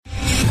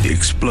The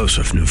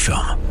explosive new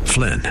film,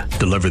 Flynn,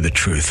 deliver the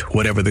truth,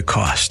 whatever the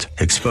cost,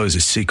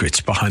 exposes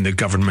secrets behind the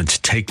government's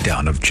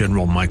takedown of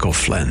General Michael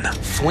Flynn.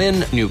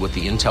 Flynn knew what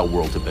the intel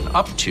world had been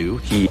up to.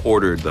 He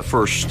ordered the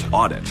first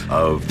audit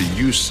of the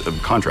use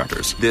of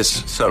contractors.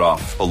 This set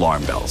off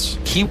alarm bells.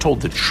 He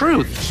told the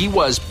truth. He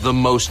was the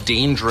most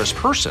dangerous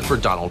person for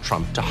Donald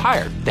Trump to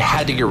hire. They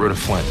had to get rid of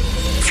Flynn.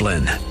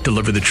 Flynn,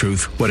 deliver the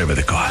truth, whatever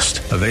the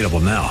cost. Available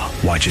now.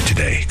 Watch it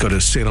today. Go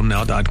to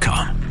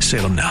salemnow.com.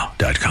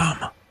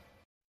 salemnow.com.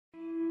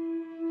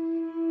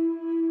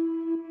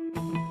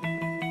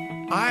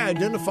 I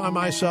identify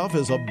myself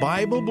as a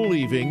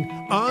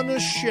Bible-believing,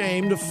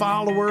 unashamed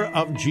follower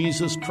of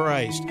Jesus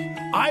Christ.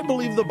 I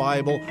believe the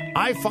Bible,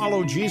 I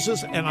follow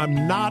Jesus, and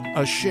I'm not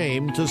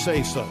ashamed to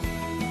say so.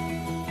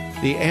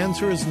 The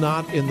answer is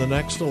not in the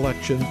next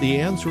election. The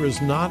answer is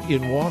not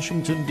in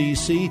Washington,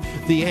 D.C.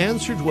 The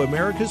answer to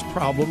America's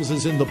problems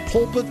is in the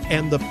pulpit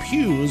and the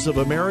pews of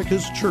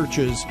America's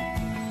churches.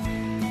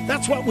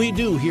 That's what we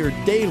do here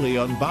daily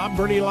on Bob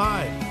Burney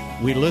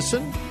Live. We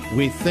listen,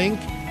 we think,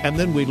 and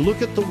then we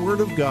look at the Word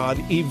of God,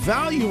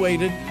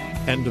 evaluate it,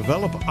 and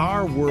develop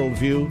our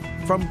worldview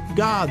from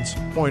God's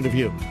point of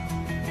view.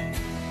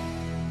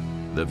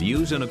 The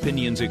views and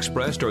opinions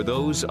expressed are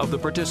those of the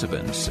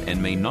participants and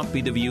may not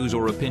be the views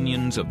or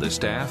opinions of the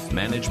staff,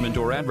 management,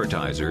 or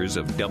advertisers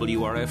of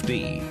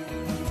WRFD.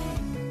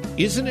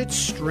 Isn't it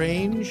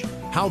strange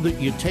how that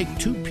you take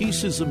two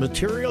pieces of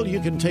material, you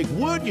can take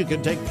wood, you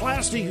can take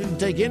plastic, you can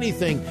take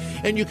anything,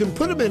 and you can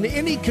put them in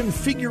any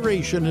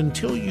configuration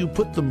until you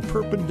put them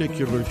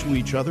perpendicular to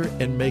each other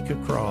and make a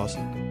cross.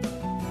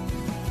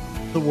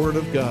 The Word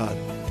of God.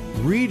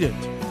 Read it.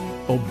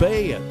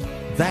 Obey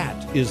it.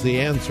 That is the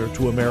answer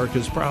to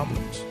America's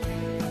problems.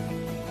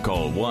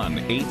 Call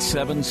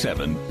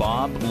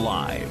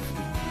 1-877-BOB-LIVE.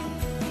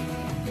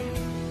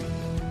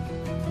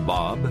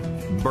 Bob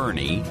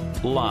Burney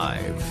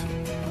Live.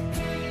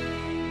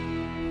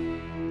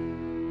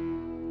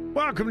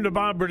 Welcome to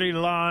Bob Burney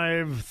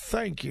Live.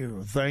 Thank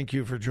you. Thank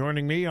you for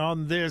joining me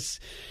on this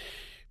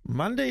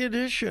Monday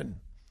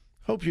edition.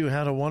 Hope you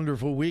had a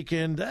wonderful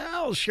weekend.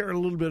 I'll share a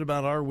little bit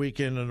about our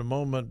weekend in a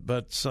moment,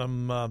 but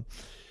some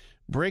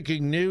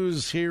breaking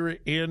news here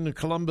in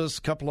Columbus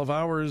a couple of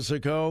hours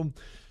ago.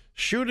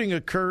 Shooting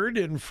occurred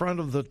in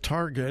front of the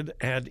Target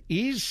at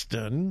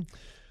Easton.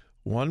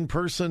 One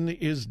person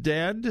is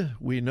dead.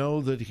 We know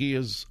that he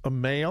is a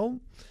male.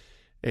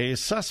 A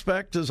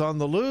suspect is on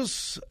the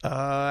loose.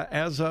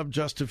 As of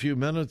just a few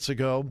minutes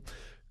ago,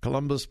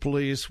 Columbus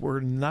police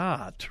were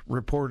not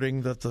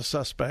reporting that the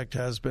suspect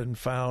has been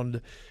found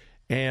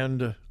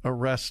and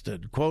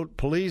arrested. Quote,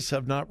 police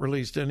have not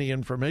released any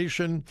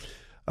information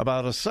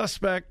about a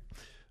suspect,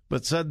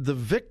 but said the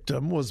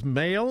victim was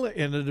male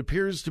and it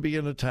appears to be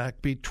an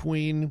attack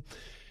between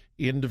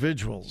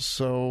individuals.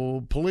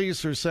 So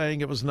police are saying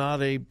it was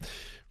not a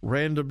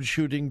random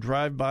shooting,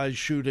 drive-by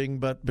shooting,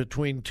 but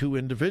between two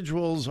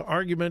individuals.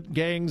 Argument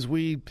gangs,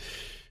 we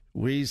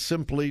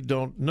simply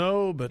don't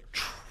know, but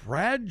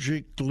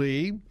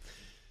tragically,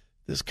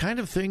 this kind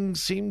of thing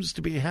seems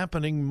to be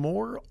happening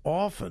more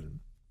often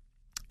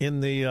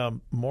in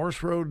the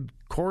Morse Road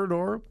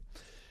corridor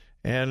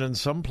and in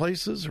some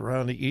places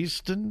around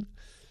Easton.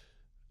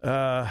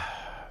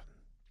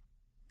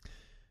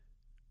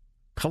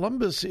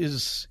 Columbus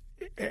is,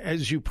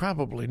 as you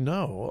probably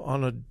know,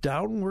 on a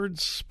downward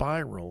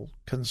spiral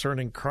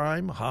concerning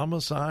crime,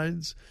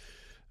 homicides,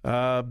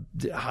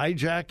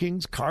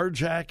 hijackings,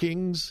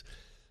 carjackings.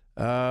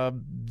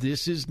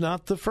 This is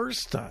not the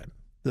first time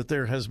that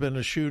there has been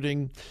a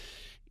shooting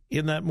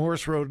in that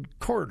Morse Road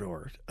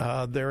corridor.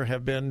 There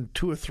have been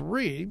two or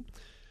three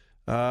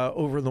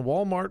over in the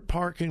Walmart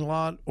parking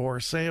lot or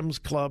Sam's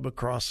Club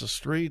across the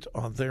street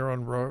on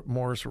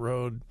Morse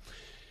Road.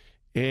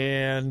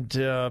 And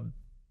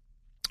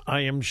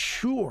I am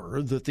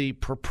sure that the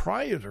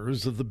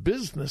proprietors of the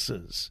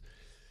businesses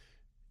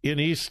in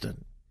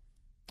Easton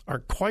are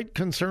quite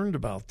concerned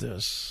about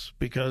this,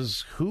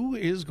 because who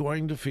is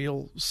going to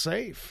feel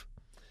safe?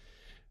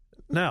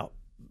 Now,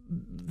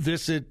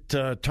 this at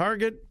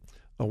Target,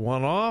 a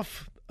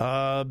one-off,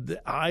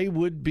 I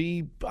would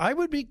be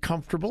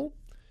comfortable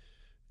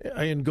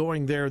in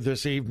going there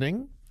this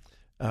evening.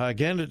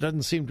 Again, it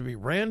doesn't seem to be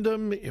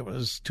random. It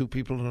was two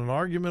people in an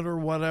argument or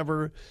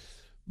whatever.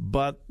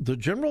 But the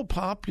general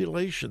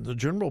population, the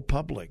general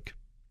public,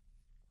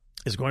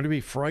 is going to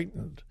be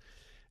frightened,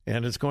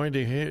 and it's going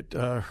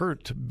to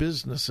hurt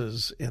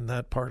businesses in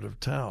that part of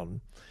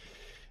town.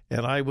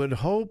 And I would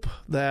hope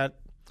that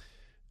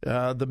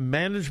the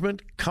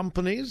management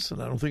companies, and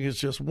I don't think it's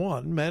just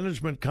one,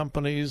 management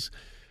companies,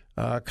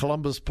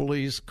 Columbus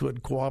Police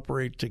could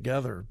cooperate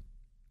together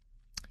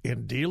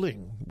in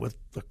dealing with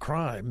the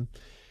crime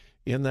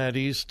in that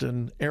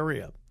Easton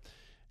area.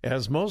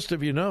 As most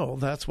of you know,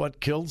 that's what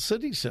killed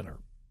City Center.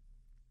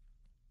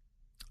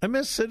 I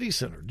miss City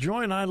Center.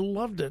 Joy and I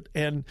loved it.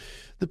 And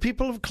the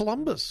people of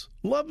Columbus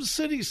love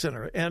City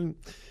Center. And,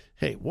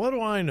 hey, what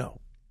do I know?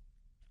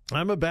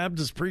 I'm a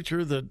Baptist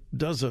preacher that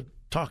does a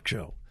talk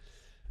show.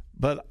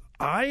 But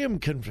I am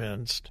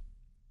convinced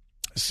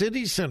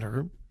City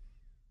Center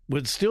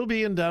would still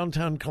be in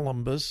downtown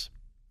Columbus,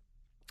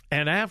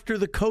 and after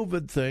the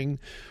COVID thing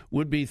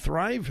would be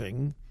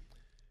thriving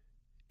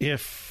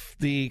if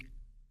the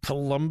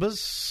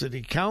Columbus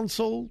City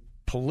Council,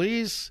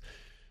 police,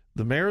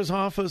 the mayor's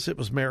office, it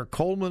was Mayor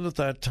Coleman at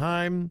that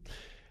time,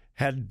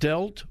 had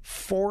dealt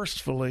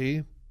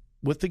forcefully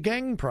with the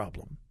gang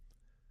problem.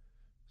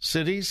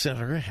 City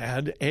Center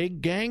had a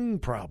gang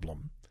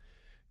problem.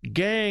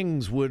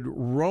 Gangs would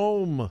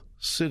roam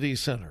City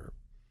Center.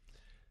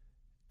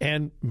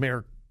 And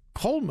Mayor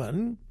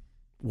Coleman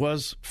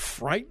was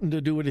frightened to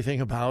do anything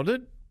about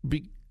it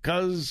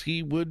because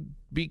he would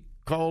be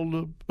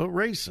called a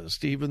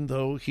racist, even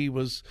though he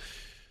was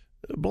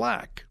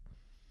black.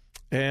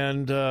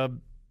 And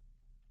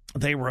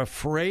they were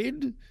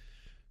afraid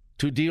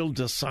to deal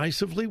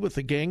decisively with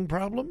the gang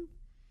problem.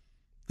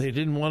 They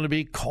didn't want to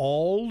be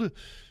called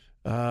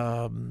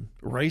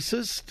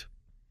racist.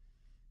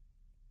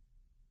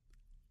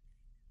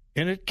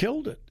 And it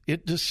killed it.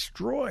 It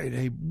destroyed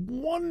a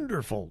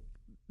wonderful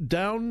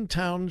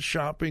downtown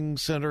shopping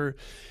center.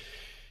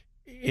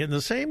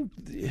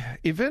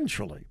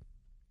 Eventually,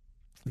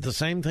 the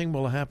same thing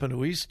will happen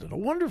to Easton, a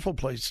wonderful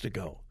place to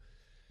go.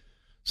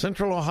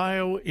 Central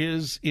Ohio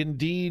is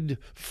indeed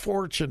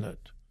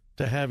fortunate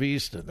to have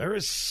Easton. There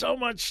is so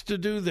much to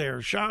do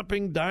there,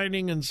 shopping,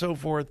 dining, and so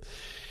forth.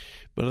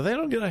 But if they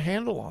don't get a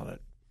handle on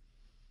it,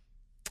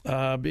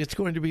 it's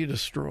going to be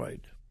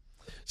destroyed.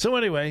 So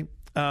anyway,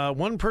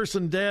 one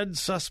person dead,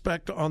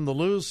 suspect on the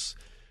loose.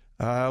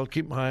 I'll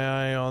keep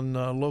my eye on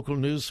local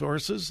news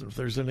sources. If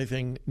there's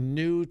anything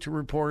new to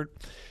report,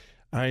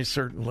 I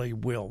certainly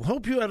will.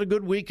 Hope you had a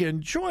good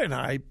weekend. Joy and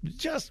I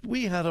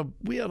we had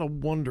a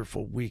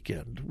wonderful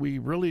weekend. We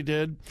really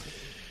did.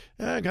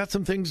 Got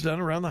some things done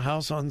around the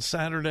house on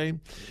Saturday.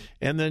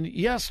 And then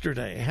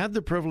yesterday, had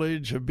the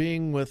privilege of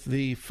being with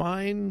the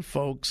fine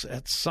folks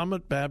at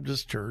Summit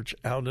Baptist Church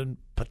out in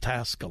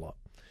Pataskala.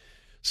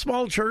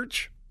 Small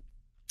church.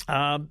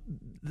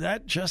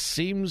 That just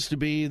seems to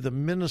be the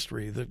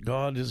ministry that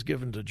God has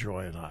given to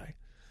Joy and I.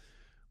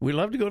 We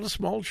love to go to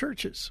small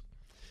churches.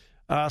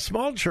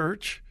 Small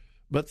church,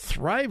 but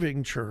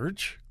thriving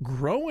church,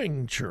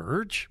 growing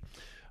church,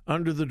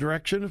 under the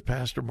direction of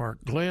Pastor Mark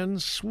Glenn.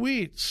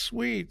 Sweet,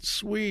 sweet,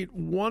 sweet,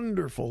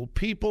 wonderful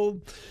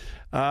people.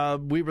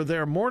 We were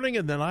there morning,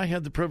 and then I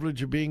had the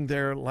privilege of being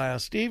there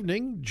last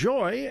evening.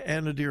 Joy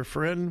and a dear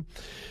friend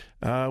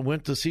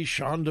went to see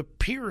Shonda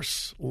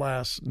Pierce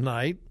last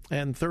night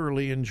and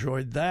thoroughly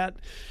enjoyed that.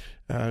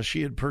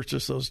 She had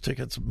purchased those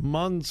tickets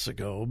months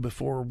ago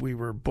before we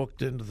were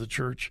booked into the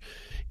church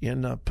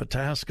in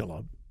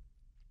Pataskala.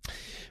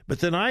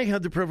 But then I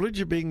had the privilege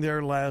of being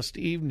there last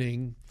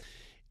evening,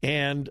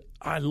 and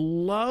I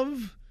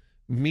love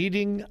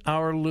meeting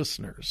our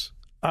listeners.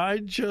 I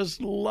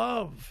just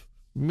love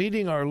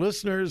meeting our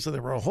listeners.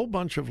 There were a whole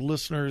bunch of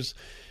listeners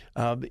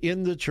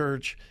in the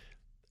church.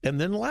 And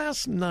then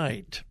last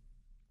night,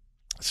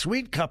 a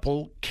sweet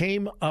couple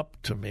came up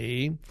to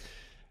me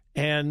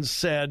and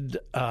said,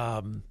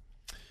 do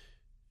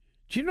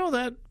you know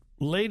that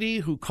lady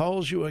who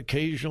calls you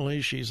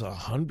occasionally? She's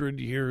 100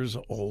 years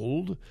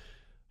old.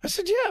 I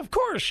said, yeah, of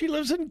course. She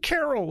lives in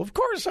Carroll. Of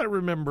course I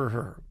remember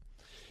her.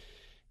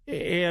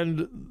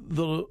 And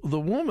the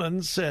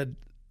woman said,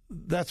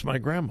 that's my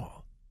grandma.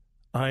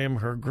 I am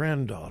her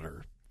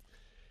granddaughter.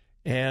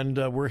 And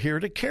we're here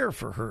to care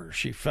for her.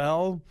 She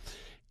fell,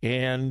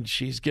 and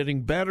she's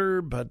getting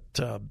better, but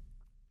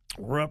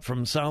we're up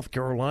from South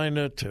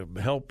Carolina to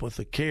help with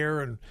the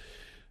care. And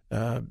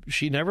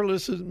she never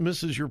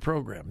misses your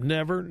program.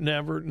 Never,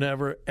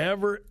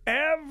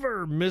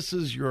 ever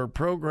misses your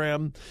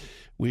program.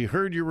 We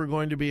heard you were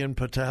going to be in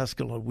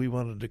Pataskala. We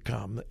wanted to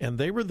come. And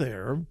they were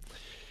there.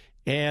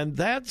 And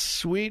that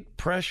sweet,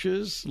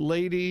 precious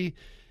lady,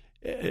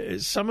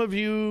 some of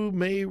you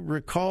may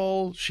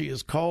recall, she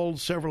has called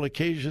several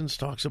occasions,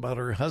 talks about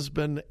her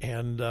husband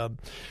and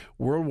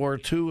World War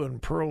II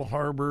and Pearl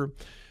Harbor.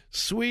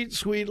 Sweet,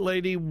 sweet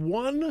lady,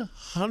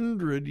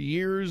 100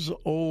 years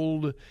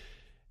old.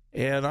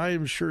 And I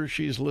am sure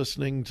she's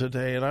listening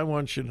today. And I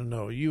want you to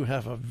know you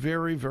have a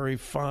very, very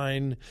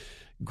fine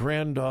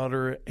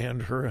granddaughter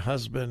and her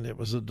husband. It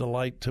was a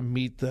delight to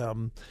meet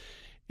them.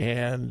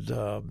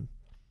 And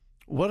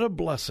what a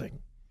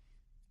blessing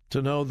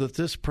to know that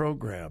this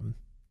program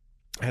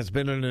has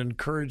been an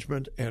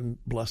encouragement and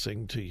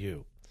blessing to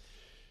you.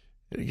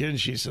 And again,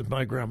 she said,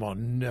 my grandma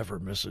never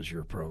misses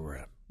your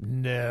program.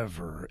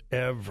 Never,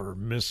 ever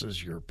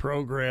misses your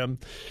program.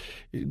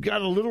 You've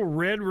got a little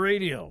red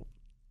radio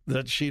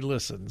that she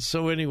listens.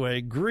 So anyway,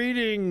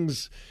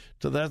 greetings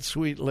to that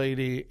sweet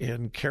lady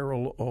in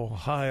Carroll,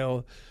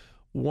 Ohio,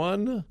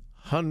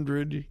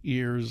 100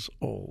 years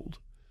old.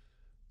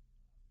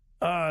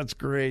 It's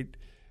great.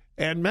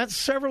 And met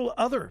several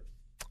other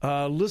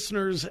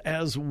listeners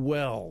as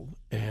well.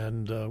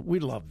 And we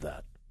love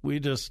that.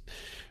 We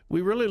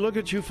really look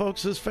at you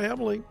folks as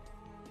family.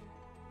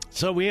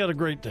 So we had a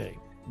great day.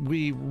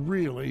 We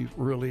really,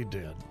 really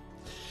did.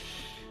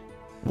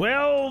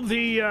 Well,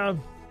 the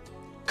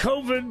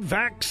COVID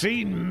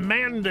vaccine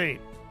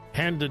mandate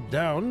handed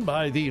down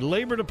by the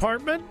Labor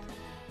Department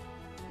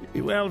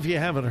Well, if you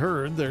haven't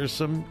heard, there's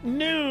some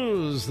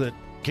news that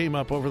came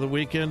up over the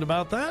weekend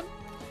about that.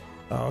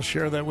 I'll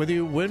share that with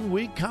you when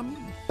we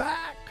come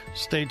back.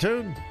 Stay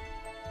tuned.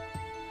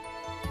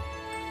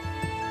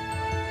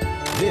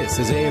 This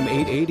is AM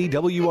 880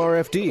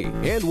 WRFD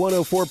and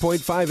 104.5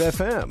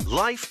 FM.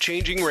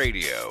 Life-changing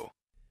radio.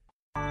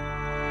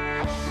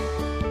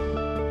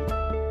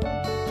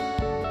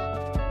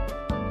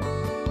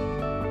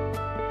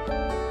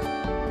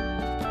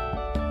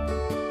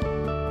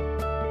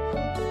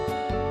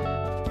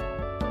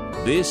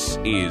 This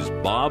is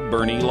Bob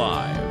Burney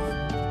Live.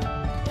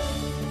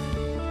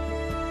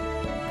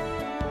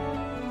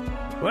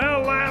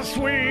 Well, last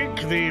week,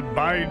 the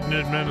Biden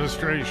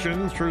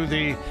administration, through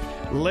the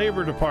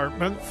Labor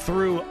Department,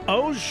 through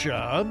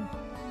OSHA,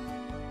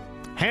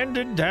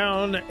 handed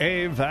down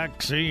a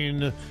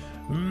vaccine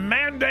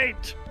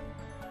mandate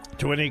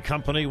to any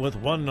company with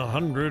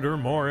 100 or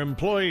more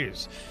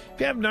employees. If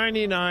you have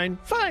 99,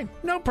 fine,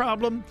 no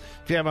problem.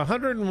 If you have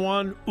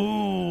 101,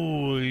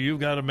 ooh, you've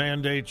got a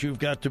mandate. You've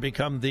got to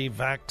become the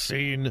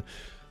vaccine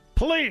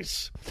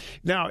police.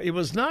 Now, it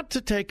was not to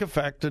take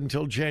effect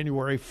until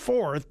January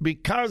 4th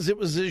because it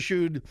was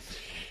issued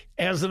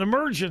as an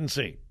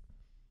emergency.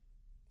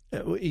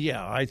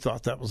 Yeah, I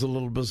thought that was a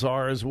little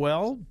bizarre as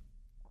well.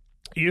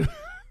 You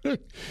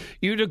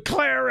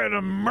declare an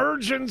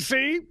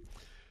emergency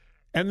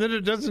and then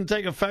it doesn't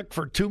take effect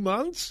for 2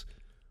 months?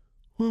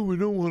 Well, we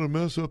don't want to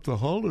mess up the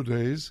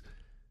holidays.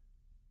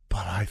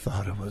 But I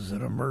thought it was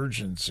an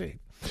emergency.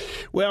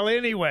 Well,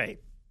 anyway,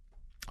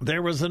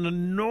 there was an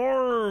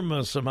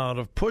enormous amount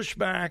of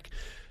pushback.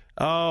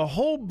 A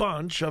whole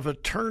bunch of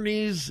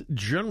attorneys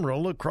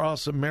general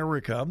across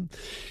America,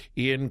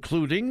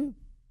 including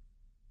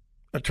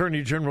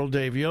Attorney General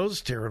Dave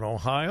Yost here in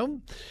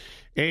Ohio,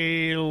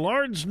 a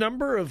large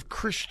number of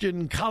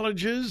Christian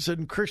colleges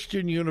and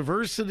Christian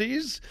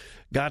universities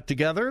got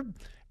together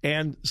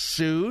and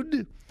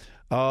sued.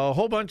 A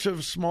whole bunch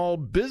of small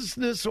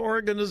business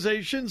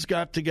organizations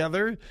got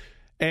together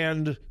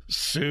and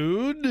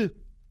sued.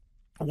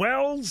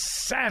 Well,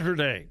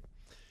 Saturday,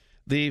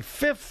 the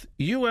Fifth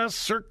U.S.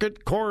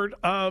 Circuit Court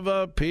of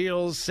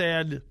Appeals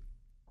said,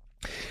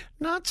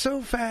 not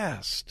so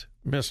fast,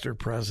 Mr.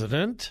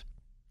 President.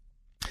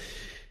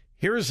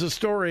 Here's the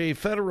story.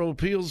 Federal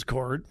Appeals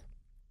Court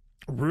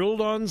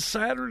ruled on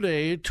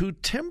Saturday to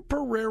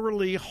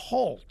temporarily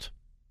halt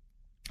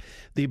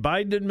the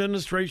Biden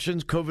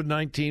administration's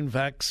COVID-19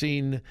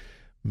 vaccine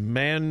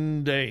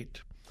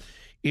mandate.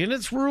 In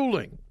its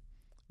ruling,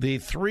 the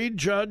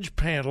three-judge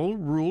panel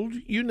ruled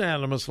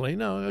unanimously.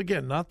 Now,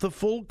 again, not the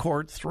full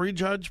court,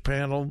 three-judge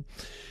panel,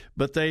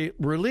 but they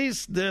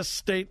released this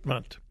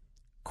statement.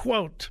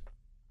 Quote,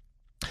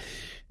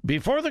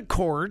 before the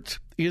court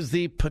is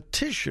the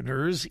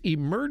petitioner's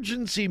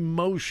emergency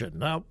motion.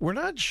 Now, we're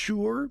not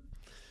sure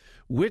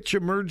which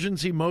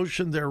emergency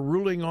motion they're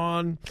ruling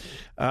on.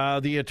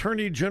 The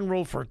Attorney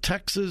General for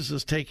Texas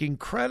is taking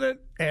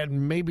credit,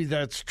 and maybe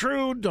that's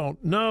true,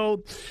 don't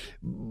know.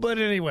 But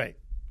anyway,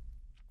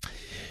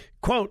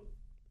 quote,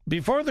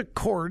 before the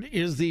court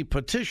is the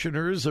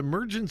petitioner's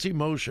emergency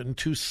motion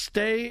to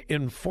stay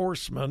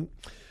enforcement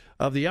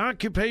of the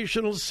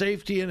Occupational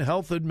Safety and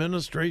Health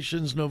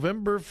Administration's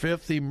November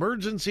 5th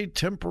emergency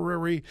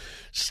temporary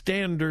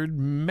standard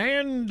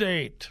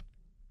mandate,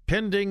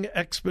 pending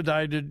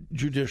expedited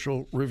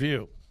judicial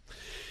review.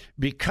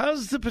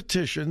 Because the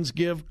petitions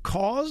give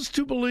cause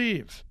to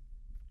believe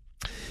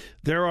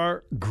there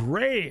are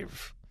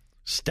grave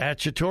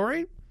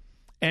statutory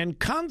and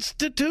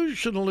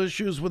constitutional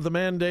issues with the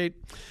mandate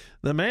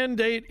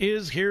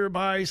is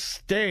hereby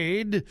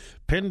stayed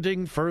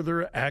pending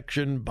further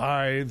action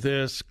by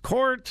this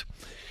court.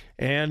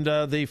 And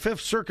the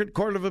Fifth Circuit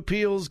Court of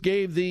Appeals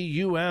gave the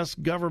U.S.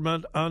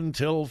 government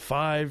until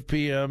 5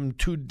 p.m.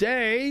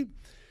 today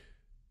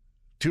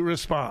to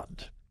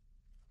respond.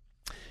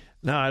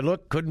 Now, I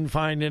couldn't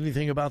find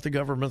anything about the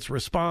government's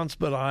response,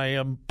 but I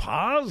am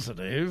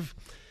positive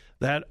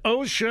that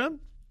OSHA,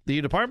 the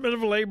Department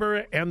of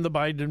Labor, and the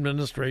Biden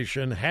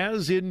administration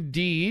has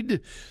indeed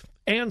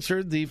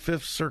answered the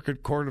Fifth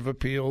Circuit Court of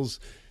Appeals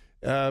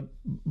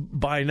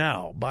by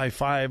now, by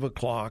 5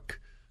 o'clock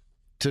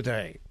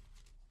today.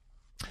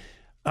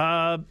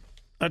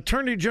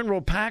 Attorney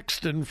General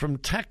Paxton from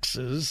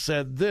Texas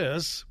said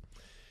this.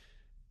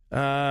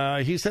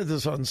 He said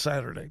this on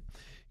Saturday.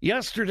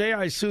 Yesterday,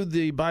 I sued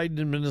the Biden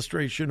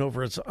administration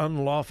over its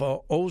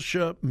unlawful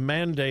OSHA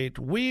mandate.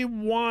 We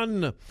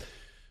won.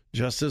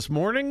 Just this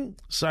morning,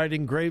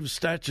 citing grave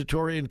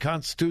statutory and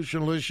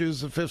constitutional issues,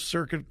 the Fifth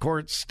Circuit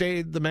Court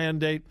stayed the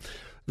mandate.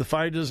 The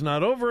fight is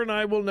not over, and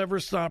I will never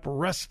stop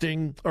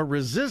resisting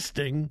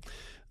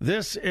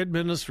this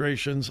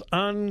administration's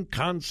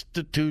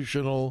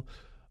unconstitutional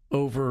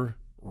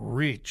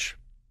overreach.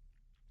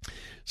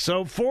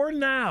 So for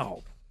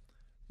now,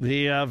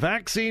 the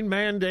vaccine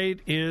mandate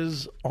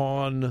is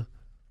on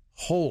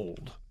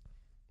hold.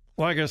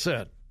 Like I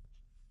said,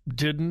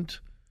 didn't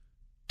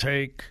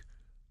take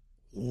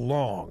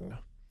long.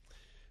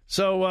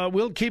 So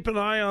we'll keep an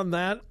eye on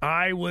that.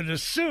 I would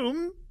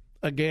assume,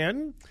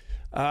 again,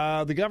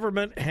 The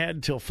government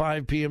had till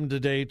 5 p.m.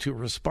 today to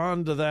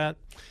respond to that.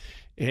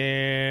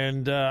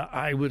 And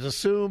I would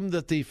assume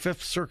that the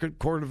Fifth Circuit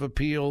Court of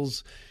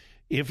Appeals,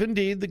 if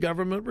indeed the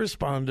government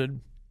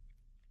responded,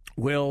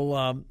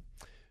 will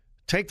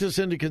take this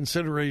into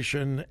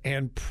consideration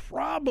and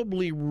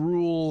probably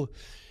rule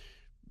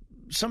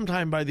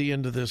sometime by the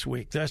end of this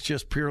week. That's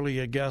just purely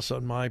a guess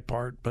on my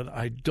part, but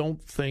I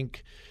don't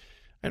think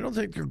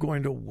they're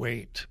going to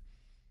wait.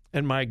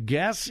 And my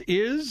guess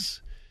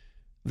is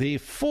the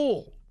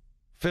full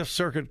Fifth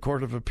Circuit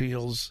Court of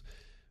Appeals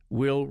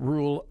will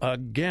rule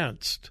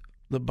against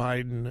the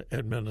Biden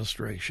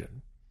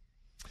administration.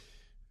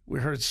 We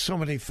heard so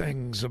many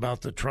things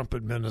about the Trump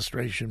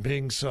administration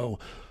being so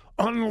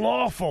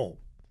unlawful.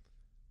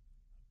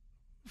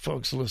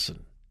 Folks,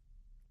 listen.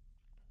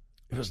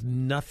 It was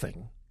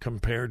nothing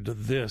compared to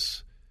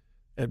this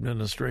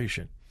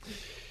administration.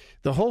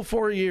 The whole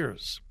 4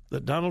 years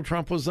that Donald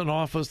Trump was in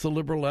office, the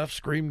liberal left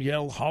screamed,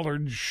 yelled,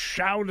 hollered,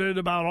 shouted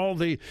about all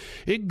the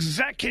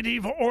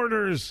executive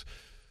orders.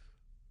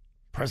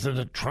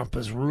 President Trump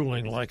is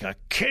ruling like a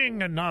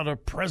king and not a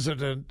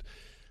president.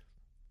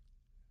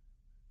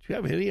 Do you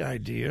have any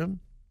idea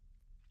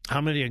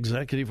how many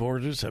executive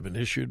orders have been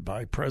issued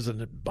by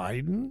President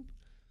Biden?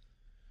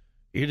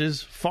 It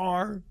is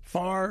far,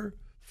 far,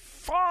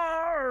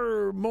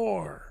 far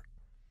more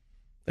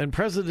than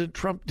President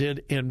Trump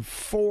did in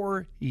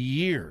 4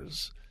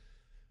 years.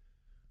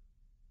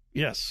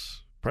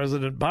 Yes,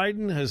 President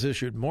Biden has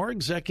issued more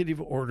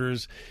executive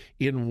orders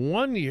in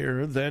 1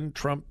 year than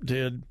Trump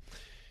did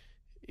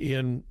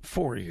in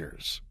 4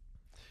 years.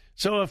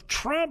 So if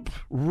Trump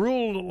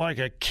ruled like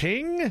a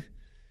king,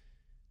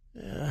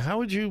 how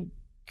would you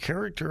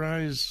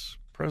characterize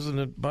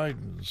President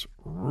Biden's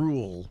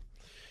rule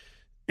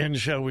and,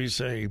 shall we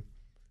say,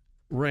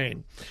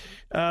 reign?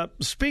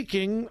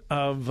 Speaking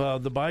of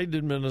the Biden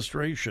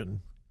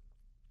administration,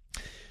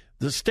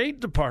 the State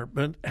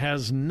Department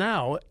has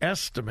now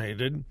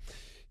estimated,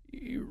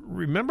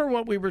 remember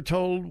what we were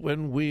told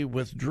when we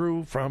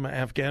withdrew from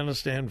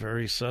Afghanistan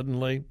very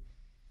suddenly?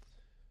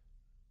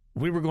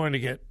 We were going to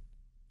get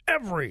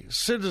every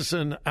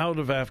citizen out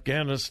of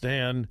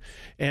Afghanistan,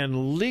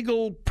 and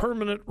legal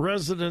permanent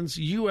residents,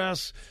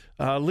 U.S.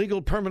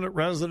 Legal permanent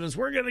residents,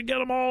 we're going to get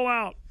them all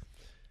out.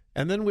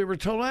 And then we were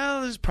told,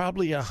 well, there's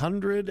probably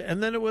 100.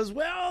 And then it was,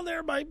 well,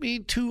 there might be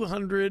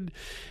 200.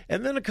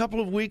 And then a couple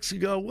of weeks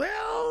ago,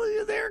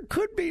 well, there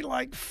could be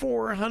like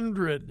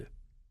 400.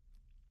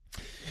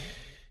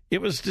 It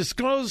was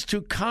disclosed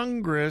to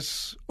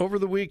Congress over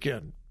the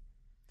weekend.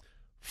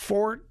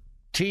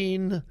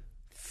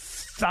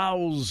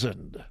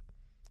 14,000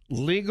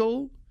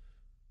 legal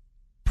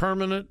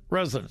permanent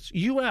residents,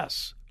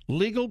 U.S.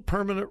 legal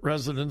permanent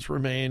residents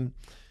remain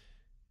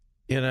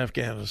in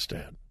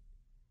Afghanistan.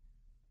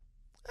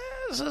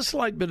 There's a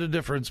slight bit of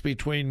difference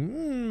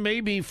between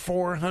maybe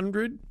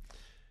 400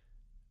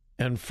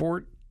 and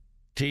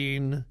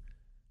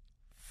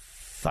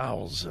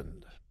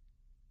 14,000.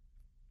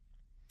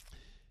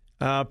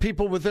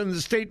 People within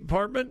the State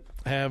Department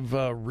have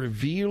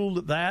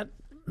revealed that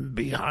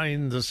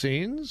behind the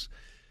scenes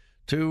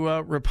to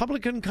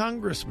Republican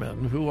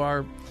congressmen who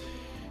are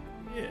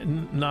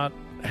not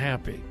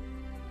happy.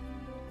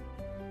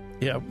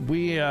 Yeah,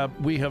 we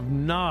have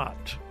not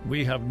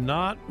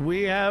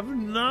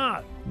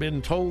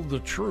been told the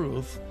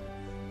truth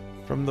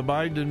from the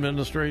Biden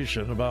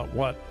administration about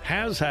what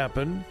has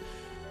happened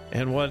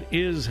and what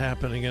is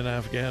happening in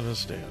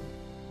Afghanistan.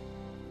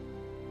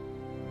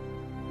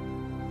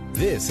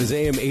 This is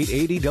AM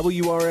 880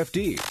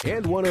 WRFD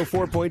and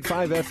 104.5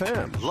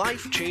 FM.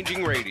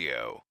 Life-changing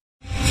radio.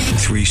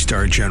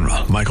 3-star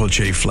General Michael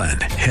J.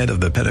 Flynn, head of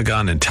the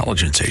Pentagon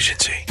Intelligence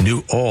Agency,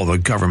 knew all the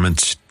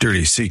government's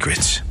dirty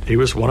secrets. He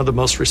was one of the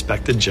most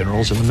respected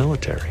generals in the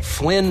military.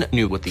 Flynn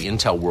knew what the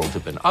intel world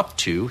had been up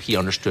to. He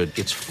understood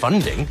its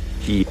funding.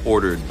 He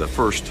ordered the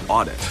first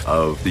audit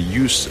of the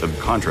use of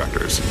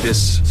contractors.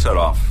 This set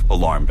off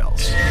alarm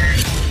bells.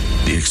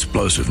 The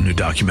explosive new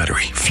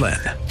documentary, Flynn,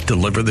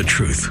 Deliver the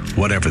Truth,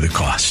 Whatever the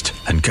Cost,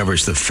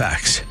 uncovers the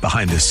facts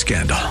behind this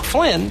scandal.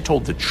 Flynn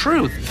told the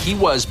truth. He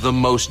was the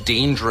most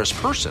dangerous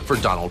person for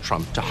Donald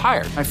Trump to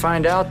hire. I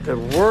find out the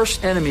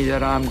worst enemy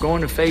that I'm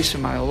going to face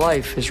in my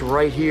life is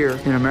right here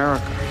in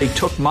America. They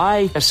took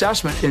my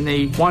assessment and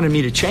they wanted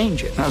me to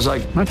change it. And I was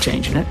like, I'm not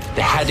changing it.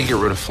 They had to get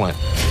rid of Flynn.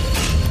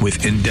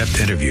 With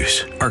in-depth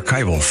interviews,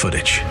 archival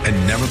footage, and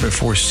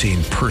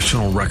never-before-seen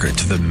personal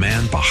records of the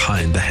man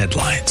behind the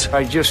headlines.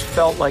 I just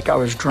felt like I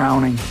was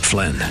drowning.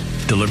 Flynn,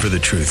 Deliver the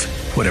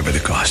Truth, Whatever the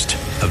Cost.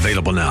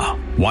 Available now.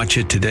 Watch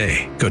it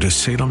today. Go to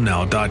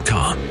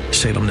salemnow.com.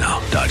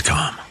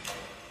 salemnow.com.